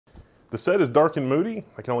The set is dark and moody.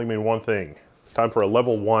 That can only mean one thing. It's time for a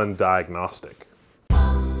level 1 diagnostic.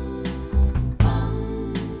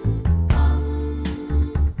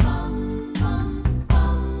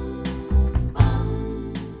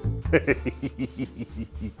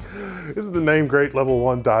 Isn't the name great? Level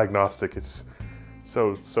 1 diagnostic. It's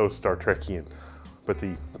so Star Trekian, but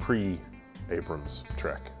the pre-Abrams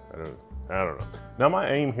Trek. I don't know. Now my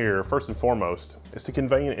aim here, first and foremost, is to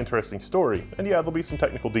convey an interesting story. And yeah, there'll be some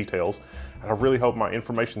technical details. And I really hope my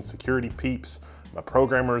information security peeps, my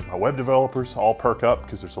programmers, my web developers all perk up,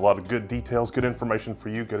 because there's a lot of good details, good information for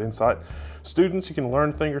you, good insight. Students, you can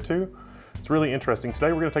learn a thing or two. It's really interesting.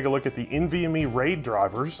 Today we're gonna take a look at the NVMe Raid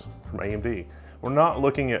drivers from AMD. We're not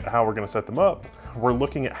looking at how we're gonna set them up. We're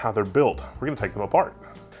looking at how they're built. We're gonna take them apart.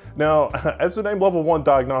 Now, as the name Level 1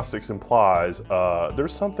 Diagnostics implies,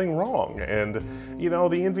 there's something wrong. And, you know,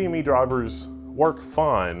 the NVMe drivers work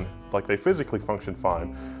fine, like they physically function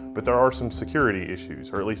fine, but there are some security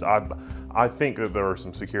issues, or at least I think that there are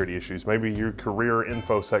some security issues. Maybe your career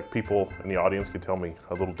Infosec people in the audience can tell me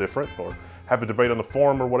a little different, or have a debate on the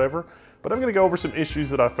forum or whatever. But I'm gonna go over some issues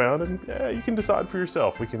that I found, and yeah, you can decide for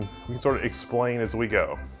yourself. We can sort of explain as we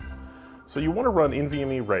go. So you want to run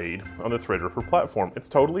NVMe Raid on the Threadripper platform. It's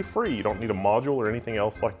totally free. You don't need a module or anything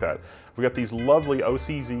else like that. We've got these lovely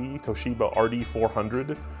OCZ Toshiba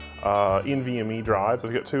RD400 NVMe drives.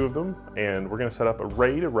 I've got 2 of them, and we're going to set up a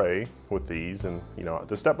RAID array with these. And you know,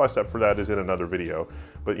 the step-by-step for that is in another video.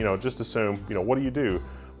 But you know, just assume, you know, what do?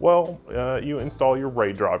 Well, you install your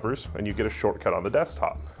RAID drivers, and you get a shortcut on the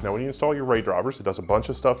desktop. Now, when you install your RAID drivers, it does a bunch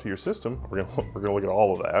of stuff to your system. We're gonna look at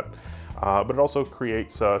all of that. But it also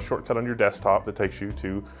creates a shortcut on your desktop that takes you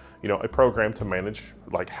to, you know, a program to manage,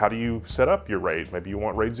 like, how do you set up your RAID? Maybe you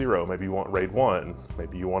want RAID 0, maybe you want RAID 1,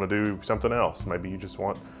 maybe you want to do something else. Maybe you just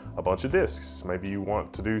want a bunch of disks. Maybe you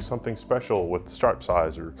want to do something special with stripe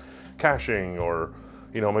size or caching, or,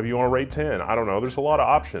 you know, maybe you want RAID 10. I don't know. There's a lot of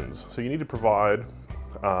options. So you need to provide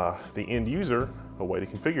the end user a way to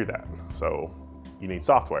configure that. So you need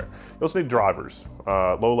software. You also need drivers,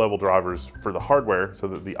 low-level drivers for the hardware, so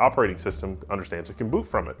that the operating system understands it can boot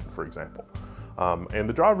from it, for example. And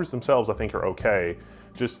the drivers themselves, I think, are okay.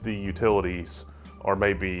 Just the utilities are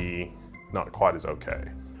maybe not quite as okay.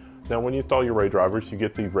 Now, when you install your RAID drivers, you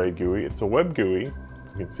get the RAID GUI. It's a web GUI. You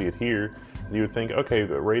can see it here. And you would think, okay,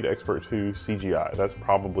 the RAID Expert 2 CGI, that's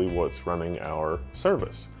probably what's running our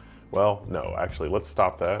service. Well, no, actually, let's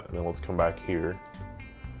stop that, and then let's come back here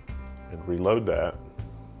and reload that.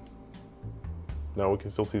 Now we can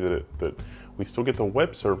still see that we still get the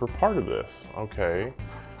web server part of this. Okay,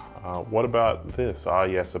 what about this? Ah,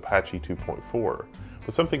 yes, Apache 2.4.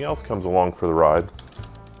 But something else comes along for the ride,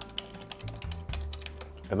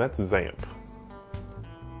 and that's XAMPP.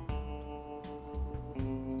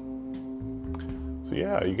 So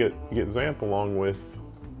yeah, you get XAMPP along with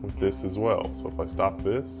this as well. So if I stop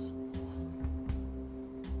this,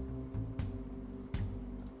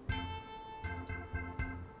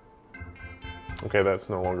 okay, that's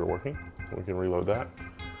no longer working. We can reload that.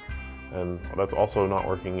 And that's also not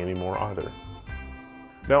working anymore either.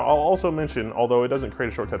 Now, I'll also mention, although it doesn't create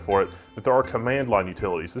a shortcut for it, that there are command line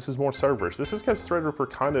utilities. This is more servers. This is because Threadripper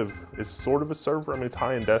kind of is sort of a server. I mean, it's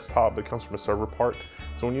high-end desktop, but it comes from a server part.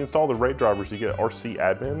 So when you install the RAID drivers, you get RC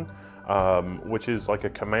admin, which is like a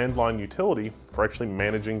command line utility for actually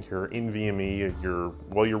managing your NVMe, your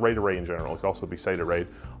RAID array in general. It could also be SATA RAID,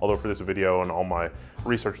 although for this video and all my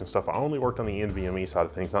research and stuff, I only worked on the NVMe side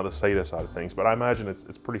of things, not the SATA side of things, but I imagine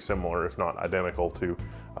it's pretty similar, if not identical, to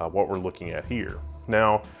what we're looking at here.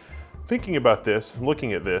 Now, thinking about this,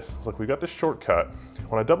 looking at this, it's like we got this shortcut.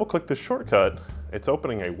 When I double click this shortcut, it's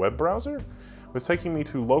opening a web browser. It's taking me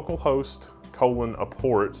to localhost : a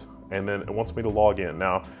port, and then it wants me to log in.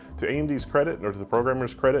 Now, to AMD's credit, or to the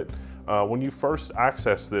programmer's credit, when you first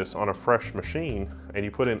access this on a fresh machine and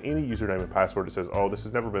you put in any username and password, it says, oh, this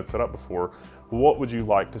has never been set up before. What would you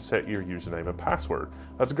like to set your username and password?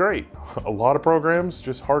 That's great. A lot of programs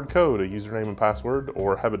just hard code a username and password,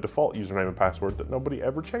 or have a default username and password that nobody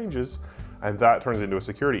ever changes, and that turns into a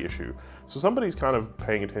security issue. So somebody's kind of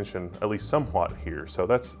paying attention, at least somewhat here. So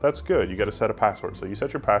that's good. You got to set a password. So you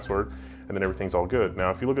set your password, and then everything's all good.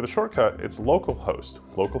 Now, if you look at the shortcut, it's localhost.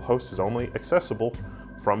 Localhost is only accessible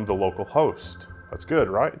from the local host. That's good,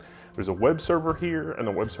 right? There's a web server here, and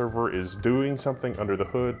the web server is doing something under the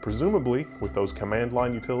hood, presumably with those command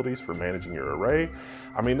line utilities for managing your array.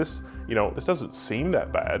 I mean, this doesn't seem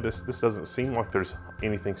that bad. This doesn't seem like there's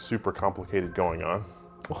anything super complicated going on.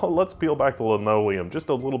 Well, let's peel back the linoleum just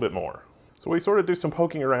a little bit more. So we sort of do some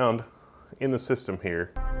poking around in the system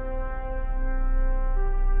here.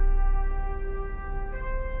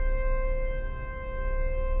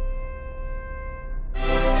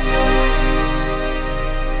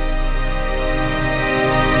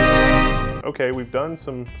 okay, we've done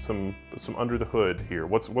some under the hood here.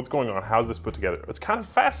 What's going on? How's this put together? It's kind of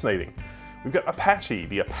fascinating. We've got Apache,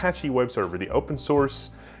 the Apache web server, the open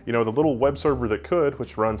source, you know, the little web server that could,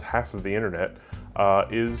 which runs half of the internet,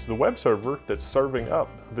 is the web server that's serving up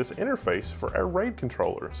this interface for our RAID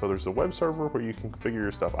controller. So there's a web server where you can configure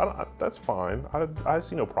your stuff. That's fine. I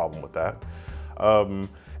see no problem with that. And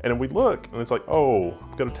then we look and it's like, oh,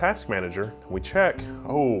 we go to Task Manager, and we check,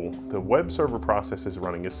 oh, the web server process is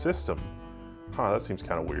running a system. Huh, that seems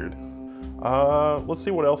kind of weird. Let's see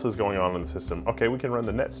what else is going on in the system. Okay, we can run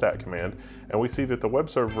the netstat command, and we see that the web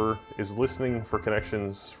server is listening for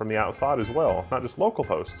connections from the outside as well, not just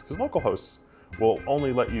localhost, because localhosts will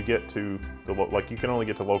only let you get to you can only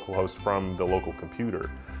get to localhost from the local computer.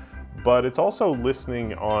 But it's also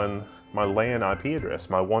listening on my LAN IP address,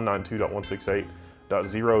 my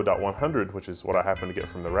 192.168.0.100, which is what I happen to get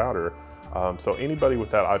from the router. So anybody with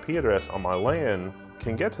that IP address on my LAN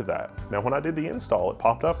can get to that. Now, when I did the install, it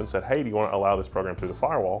popped up and said, hey, do you want to allow this program through the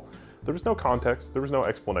firewall? There was no context, there was no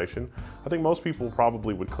explanation. I think most people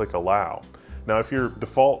probably would click allow. Now, if your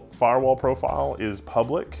default firewall profile is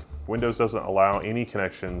public, Windows doesn't allow any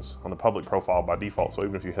connections on the public profile by default. So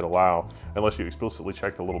even if you hit allow, unless you explicitly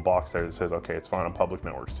check the little box there that says, okay, it's fine on public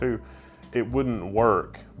networks too, it wouldn't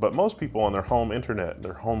work. But most people on their home internet,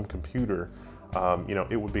 their home computer, you know,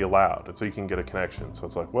 it would be allowed. And so you can get a connection. So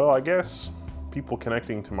it's like, well, I guess people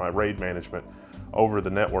connecting to my RAID management over the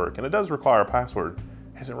network, and it does require a password,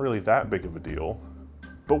 isn't really that big of a deal.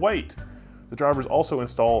 But wait, the drivers also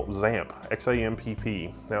install XAMPP,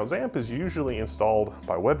 X-A-M-P-P. Now, XAMPP is usually installed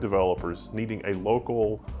by web developers needing a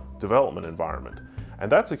local development environment, and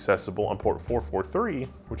that's accessible on port 443,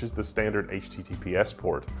 which is the standard HTTPS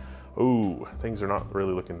port. Ooh, things are not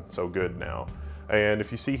really looking so good now. And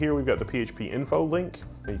if you see here, we've got the PHP info link.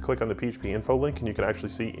 And you click on the PHP info link and you can actually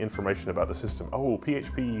see information about the system. Oh,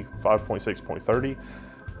 PHP 5.6.30.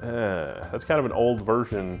 That's kind of an old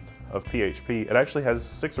version of PHP. It actually has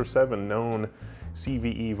 6 or 7 known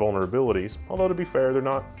CVE vulnerabilities. Although to be fair, they're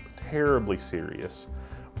not terribly serious.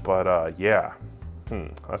 But yeah,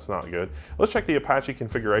 that's not good. Let's check the Apache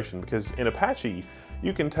configuration, because in Apache,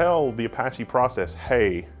 you can tell the Apache process,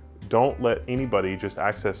 hey, don't let anybody just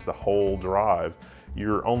access the whole drive.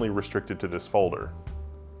 You're only restricted to this folder.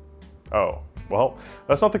 Oh, well,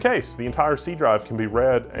 that's not the case. The entire C drive can be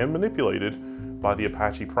read and manipulated by the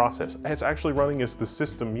Apache process. It's actually running as the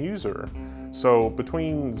system user. So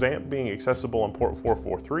between XAMPP being accessible on port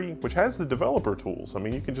 443, which has the developer tools, I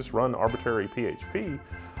mean, you can just run arbitrary PHP,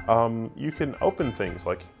 you can open things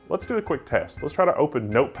like, let's do a quick test. Let's try to open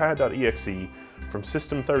notepad.exe from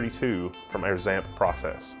system32 from our XAMPP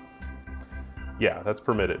process. Yeah, that's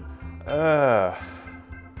permitted.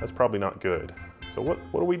 That's probably not good. So what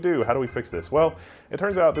do we do? How do we fix this? Well, it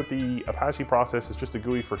turns out that the Apache process is just a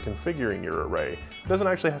GUI for configuring your array. It doesn't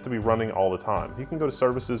actually have to be running all the time. You can go to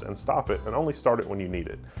services and stop it and only start it when you need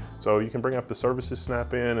it. So you can bring up the services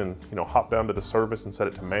snap in and hop down to the service and set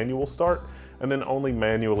it to manual start, and then only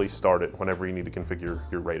manually start it whenever you need to configure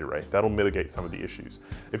your RAID array. That'll mitigate some of the issues.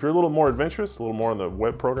 If you're a little more adventurous, a little more on the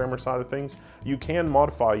web programmer side of things, you can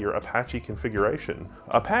modify your Apache configuration.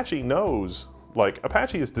 Apache knows,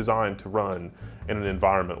 Apache is designed to run in an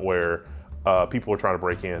environment where people are trying to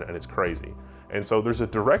break in and it's crazy. And so there's a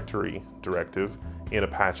directory directive in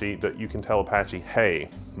Apache that you can tell Apache, hey,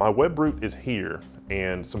 my web root is here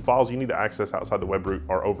and some files you need to access outside the web root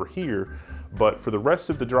are over here, but for the rest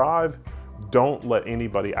of the drive, don't let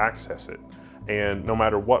anybody access it. And no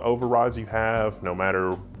matter what overrides you have, no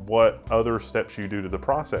matter what other steps you do to the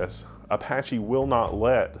process, Apache will not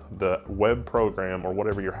let the web program or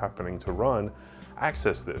whatever you're happening to run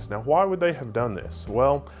access this. Now, why would they have done this?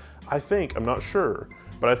 Well, I'm not sure,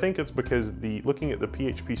 but I think it's because looking at the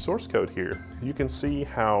PHP source code here, you can see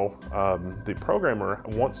how the programmer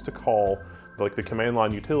wants to call the command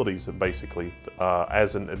line utilities basically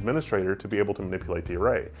as an administrator to be able to manipulate the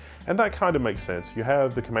array. And that kind of makes sense. You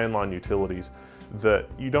have the command line utilities that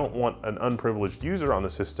you don't want an unprivileged user on the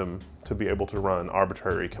system to be able to run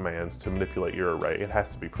arbitrary commands to manipulate your array. It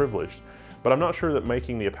has to be privileged. But I'm not sure that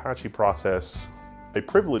making the Apache process a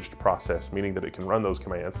privileged process, meaning that it can run those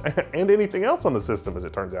commands and anything else on the system, as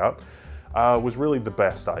it turns out, was really the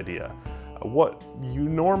best idea. What you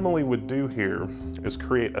normally would do here is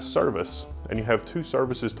create a service, and you have 2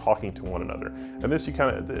 services talking to one another. And this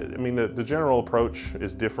the general approach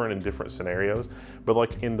is different in different scenarios, but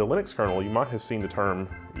like in the Linux kernel, you might have seen the term,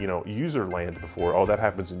 userland before. Oh, that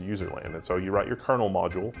happens in userland. And so you write your kernel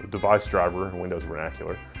module, device driver in Windows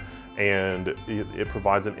vernacular, and it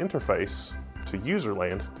provides an interface to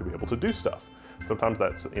userland to be able to do stuff. Sometimes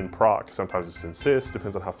that's in proc, sometimes it's in sys,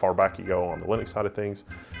 depends on how far back you go on the Linux side of things.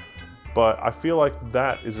 But I feel like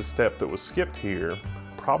that is a step that was skipped here,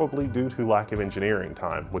 probably due to lack of engineering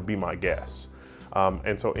time, would be my guess.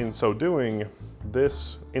 And so in so doing,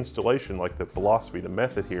 this installation, like the philosophy, the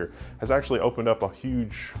method here, has actually opened up a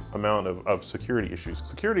huge amount of security issues.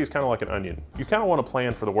 Security is kind of like an onion. You kind of want to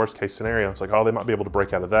plan for the worst case scenario. It's like, oh, they might be able to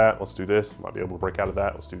break out of that, let's do this. They might be able to break out of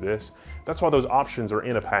that, let's do this. That's why those options are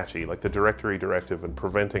in Apache, like the directory directive and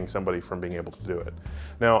preventing somebody from being able to do it.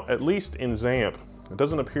 Now, at least in XAMPP, it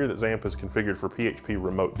doesn't appear that XAMPP is configured for PHP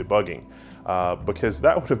remote debugging, because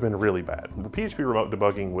that would have been really bad. The PHP remote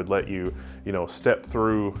debugging would let you, step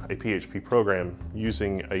through a PHP program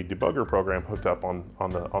using a debugger program hooked up on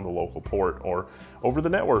the local port or over the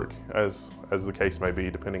network, as the case may be,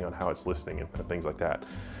 depending on how it's listening and things like that.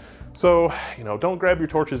 So, don't grab your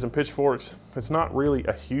torches and pitchforks. It's not really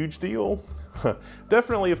a huge deal.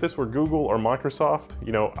 Definitely if this were Google or Microsoft,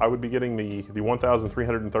 I would be getting the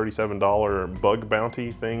 $1,337 bug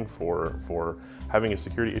bounty thing for having a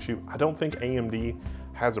security issue. I don't think AMD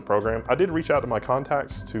has a program. I did reach out to my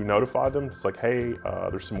contacts to notify them. It's like, hey,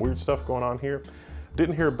 there's some weird stuff going on here.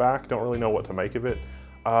 Didn't hear back, don't really know what to make of it.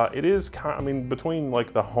 It is between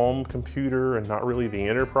like the home computer and not really the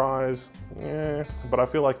enterprise, but I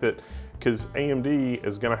feel like that because AMD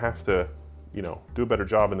is gonna have to do a better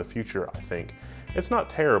job in the future, I think. It's not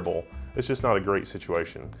terrible, it's just not a great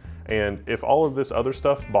situation. And if all of this other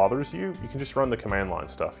stuff bothers you, you can just run the command line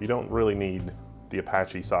stuff. You don't really need the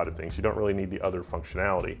Apache side of things. You don't really need the other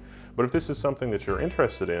functionality. But if this is something that you're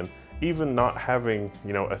interested in, even not having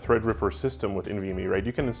a Threadripper system with NVMe Raid,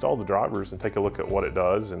 you can install the drivers and take a look at what it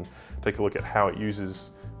does and take a look at how it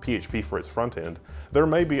uses PHP for its front end. There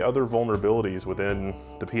may be other vulnerabilities within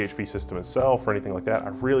the PHP system itself or anything like that. I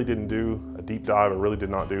really didn't do a deep dive. I really did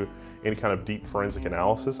not do any kind of deep forensic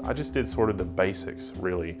analysis. I just did sort of the basics,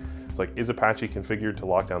 really. It's like, is Apache configured to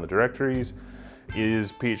lock down the directories?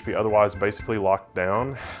 Is PHP otherwise basically locked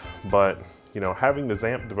down? But having the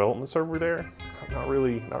XAMPP development server there, not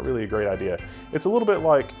really a great idea. It's a little bit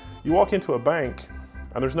like you walk into a bank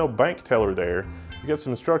and there's no bank teller there. You get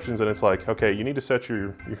some instructions and it's like, okay, you need to set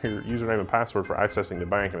your username and password for accessing the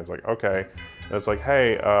bank. And it's like, okay. And it's like,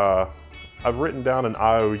 hey, I've written down an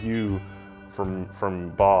IOU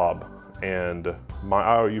from Bob, and my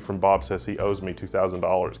IOU from Bob says he owes me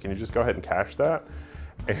 $2,000. Can you just go ahead and cash that?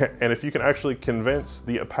 And if you can actually convince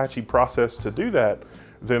the Apache process to do that,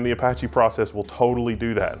 then the Apache process will totally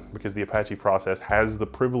do that, because the Apache process has the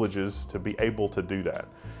privileges to be able to do that.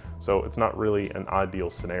 So it's not really an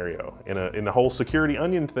ideal scenario. In the whole security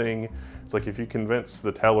onion thing, it's like if you convince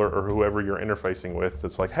the teller or whoever you're interfacing with,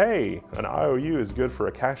 it's like, hey, an IOU is good for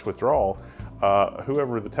a cash withdrawal.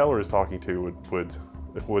 Whoever the teller is talking to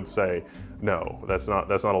would say, no, that's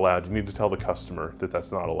not allowed. You need to tell the customer that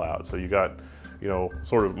that's not allowed. So you got,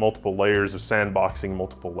 sort of multiple layers of sandboxing,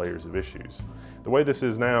 multiple layers of issues. The way this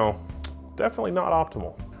is now, definitely not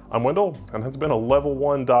optimal. I'm Wendell, and that's been a Level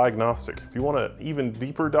 1 Diagnostic. If you want an even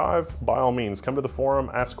deeper dive, by all means, come to the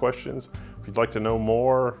forum, ask questions. If you'd like to know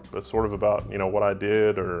more, sort of about what I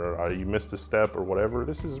did, or you missed a step or whatever,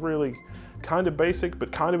 this is really kind of basic,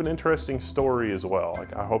 but kind of an interesting story as well.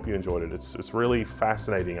 Like, I hope you enjoyed it. It's really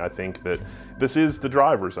fascinating, I think, that this is the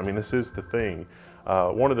drivers. I mean, this is the thing.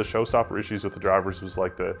 One of the showstopper issues with the drivers was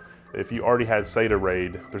like if you already had SATA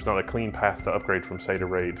Raid, there's not a clean path to upgrade from SATA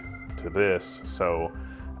Raid to this. So,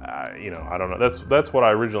 I don't know. That's what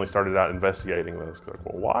I originally started out investigating. I was like,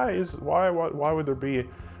 well, why would there be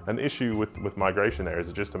an issue with migration there? Is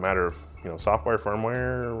it just a matter of software,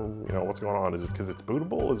 firmware? What's going on? Is it because it's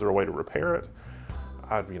bootable? Is there a way to repair it?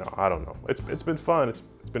 I don't know. It's been fun. It's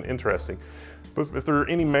been interesting. But if there are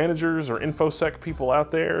any managers or Infosec people out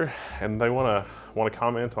there and they want to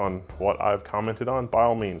comment on what I've commented on, by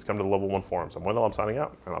all means, come to the Level 1 forums. I'm Wendell. I'm signing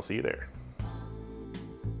out, and I'll see you there.